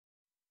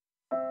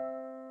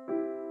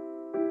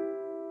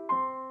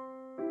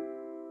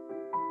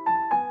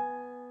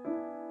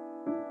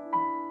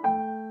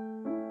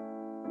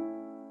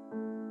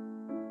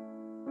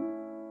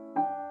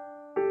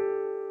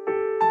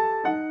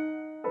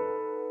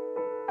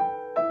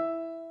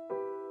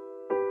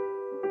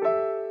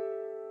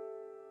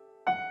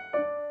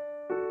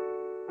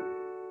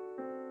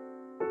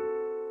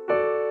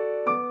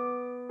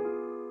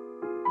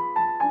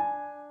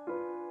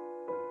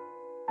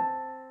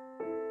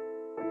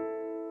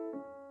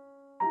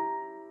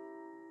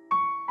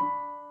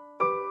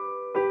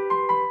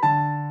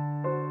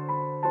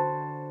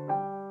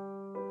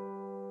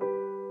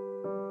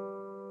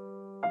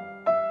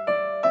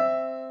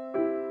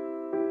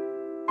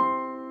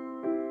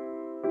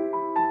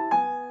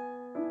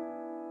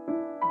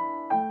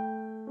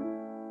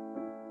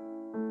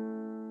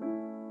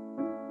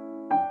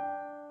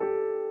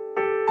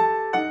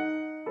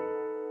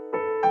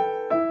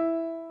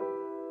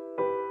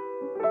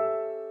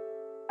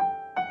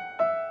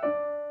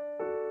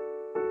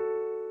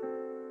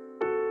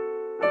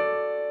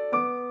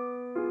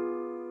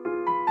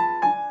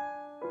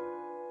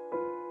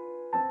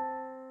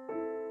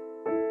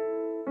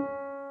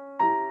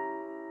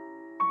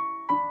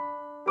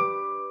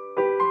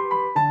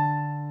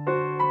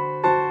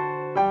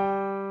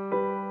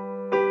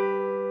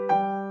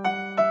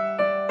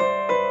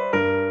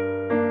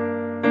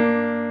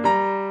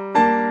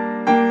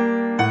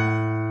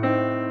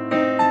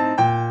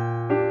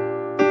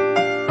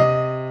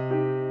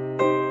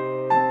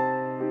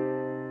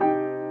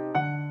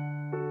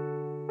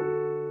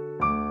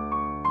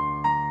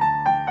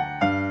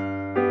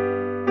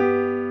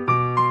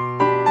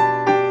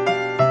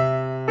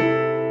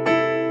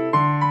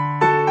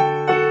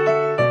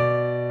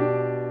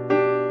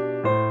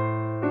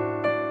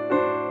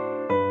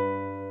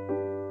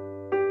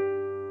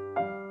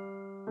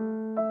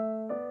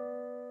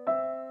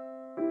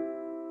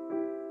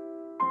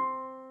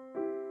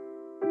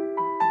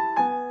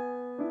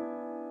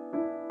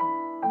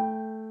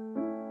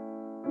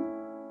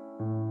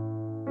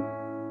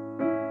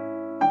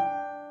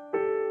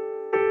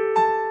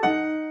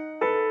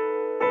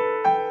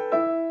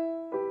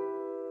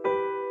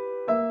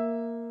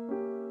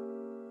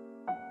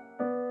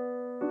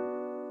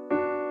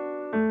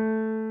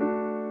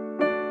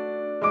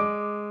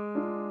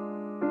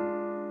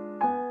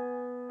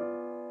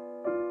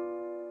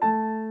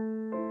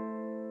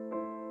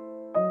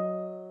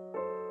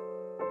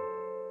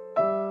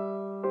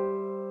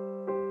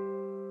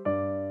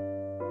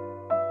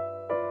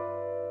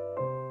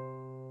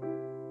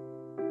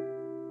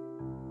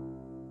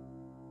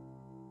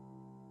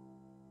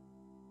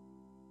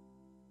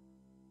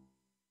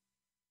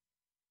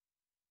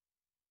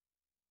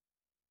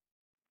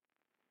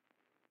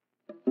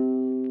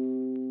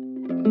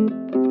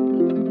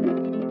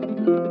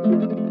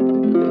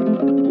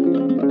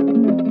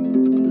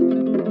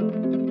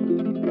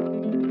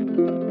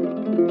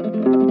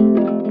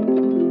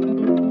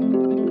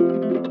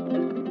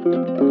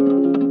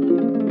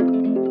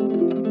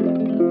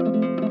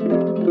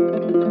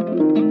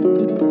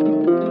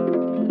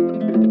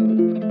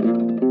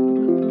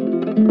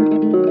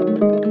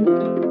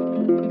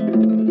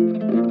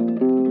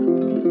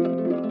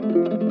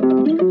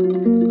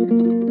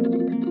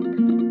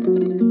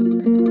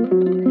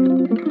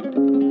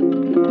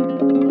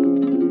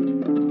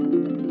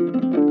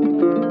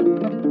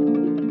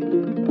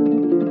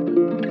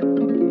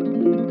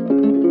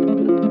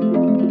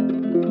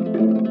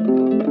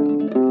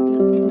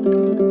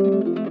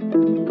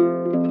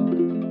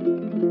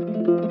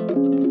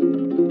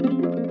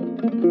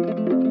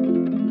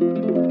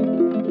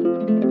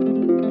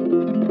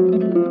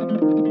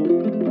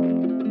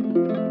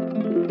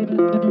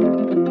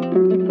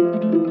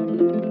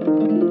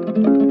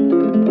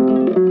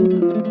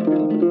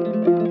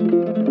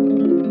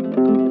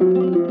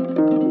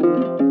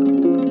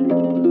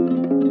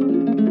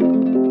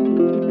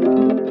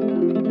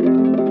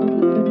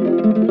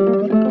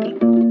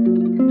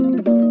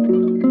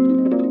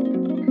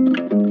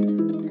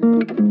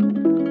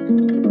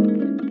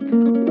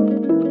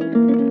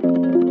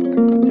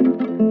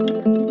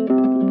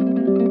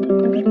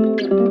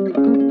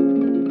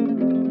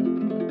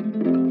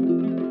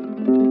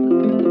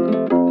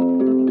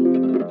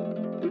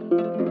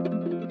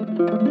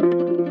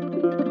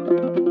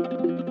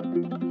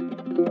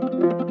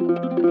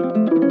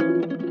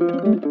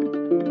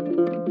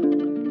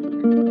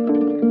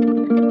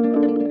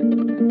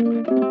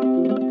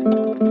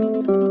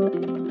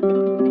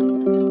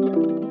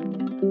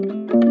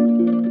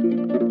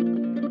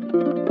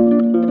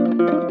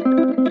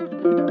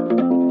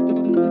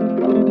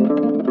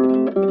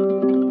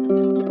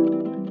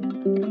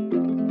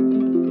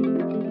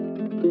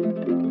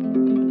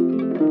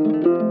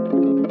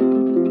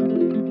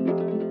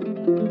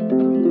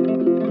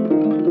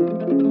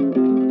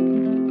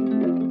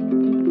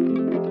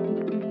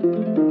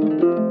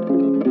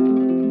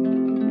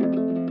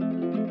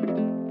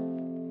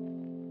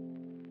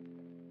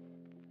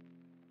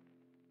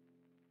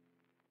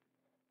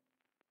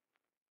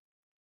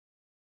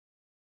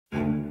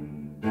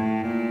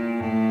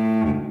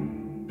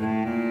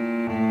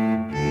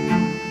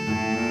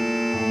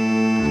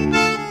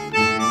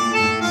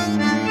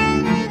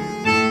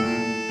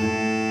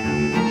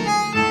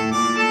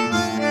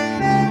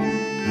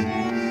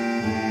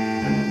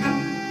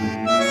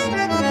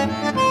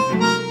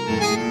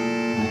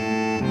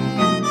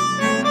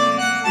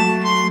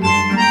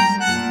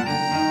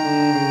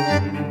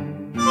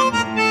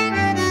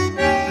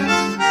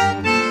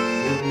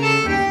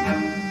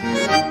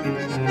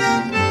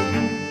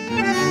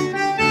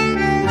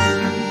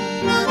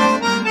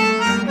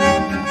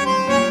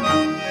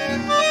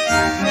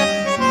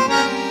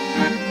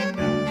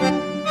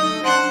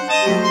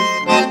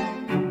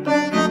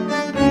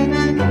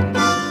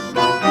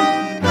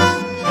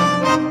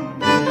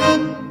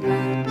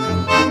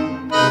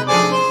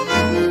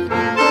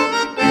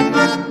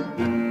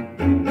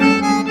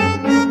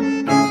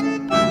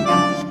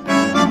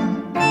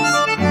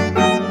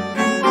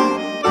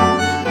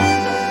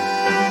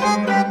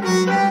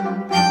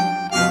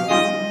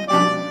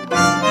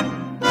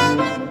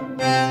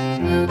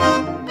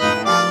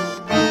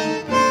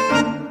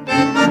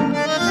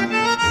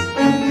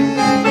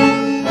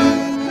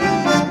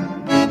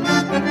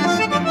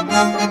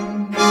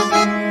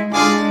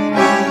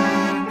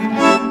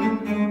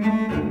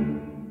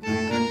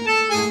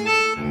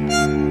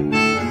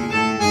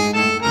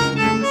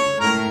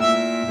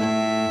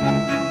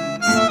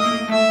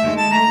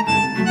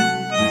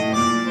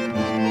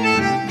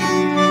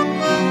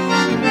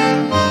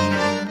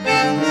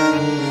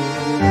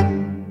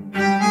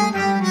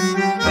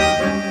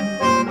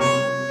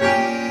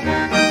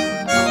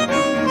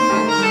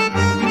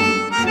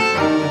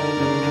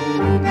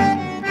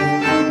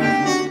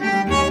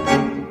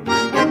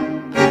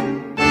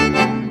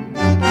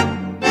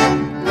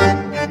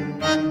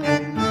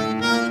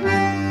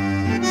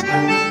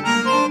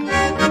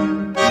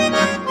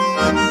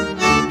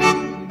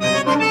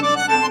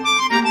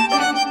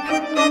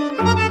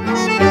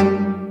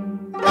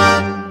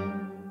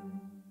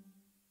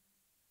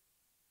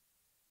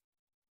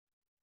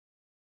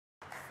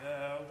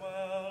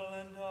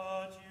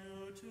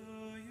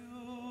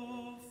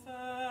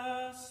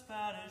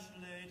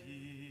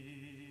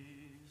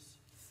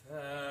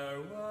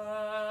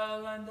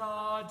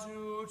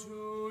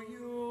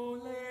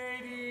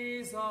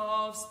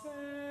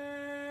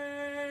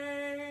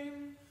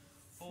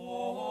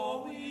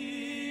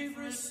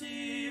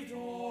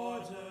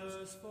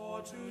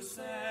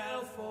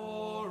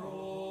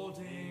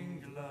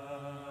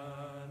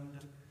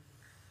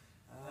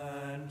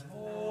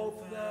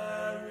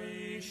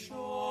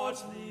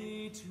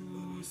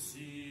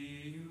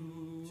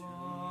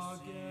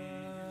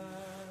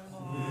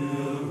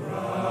We'll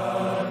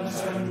run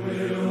and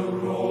we'll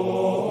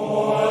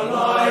roar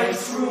like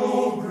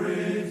true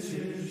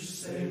British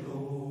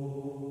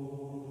sailors.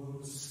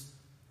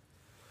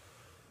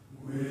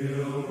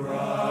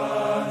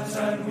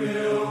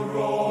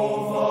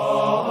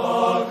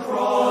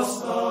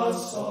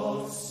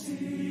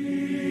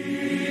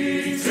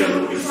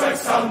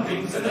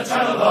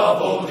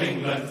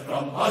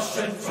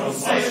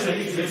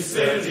 is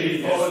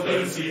 34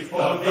 leagues. The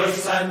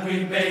first land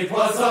we made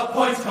was a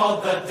point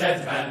called the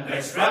Dead Man.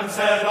 Next Ram's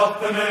Head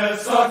off the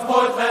Meuse, North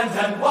Portland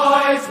and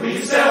Wise.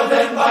 We sailed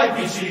then by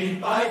Beachy,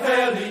 by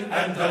Fairlie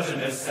and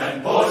Dungeness,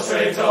 and bore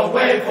straight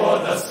away for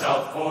the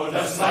south, for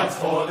the sights,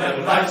 for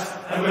them light.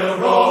 And we'll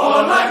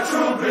roar like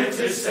true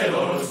British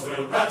sailors,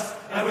 we'll rat,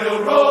 and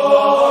we'll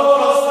roar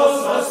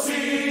across the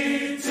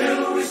sea,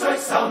 till we strike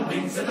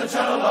soundings in the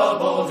channel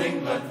of old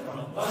England. From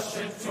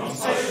Ushant to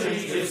Scilly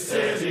is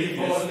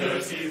 34,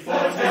 34.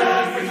 Let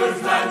every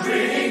good man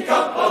drink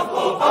up a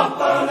full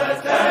bumper,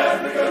 let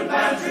every good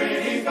man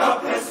drink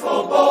up his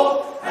full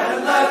bowl,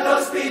 and let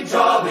us be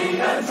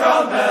jolly and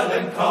drown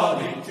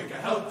melancholy. Drink a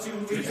health to,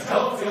 drink a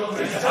health to,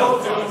 drink a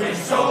health to, drink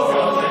a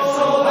health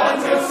to, and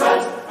we'll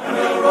set, and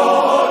we'll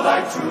roar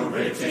like true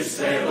British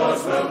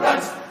sailors, we'll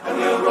rant, and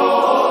we'll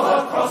roar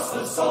across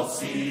the salt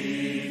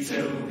sea,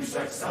 till we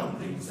strike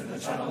soundings in the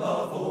channel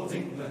of old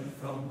England.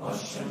 From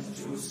Ushant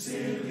to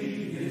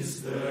Scilly is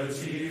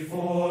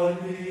 34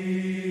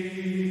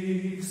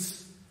 leagues.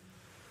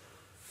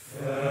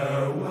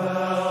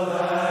 Farewell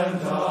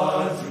and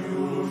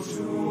adieu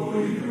to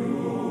you,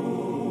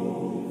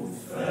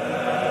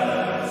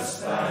 fair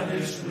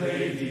Spanish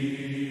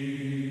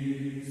ladies.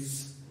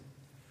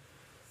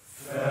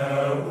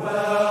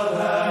 Farewell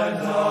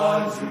and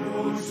adieu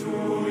to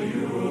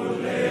you,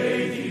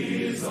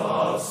 ladies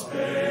of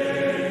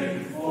Spain,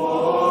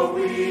 for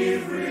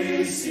we've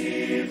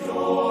received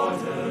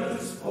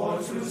orders for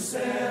to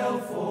sail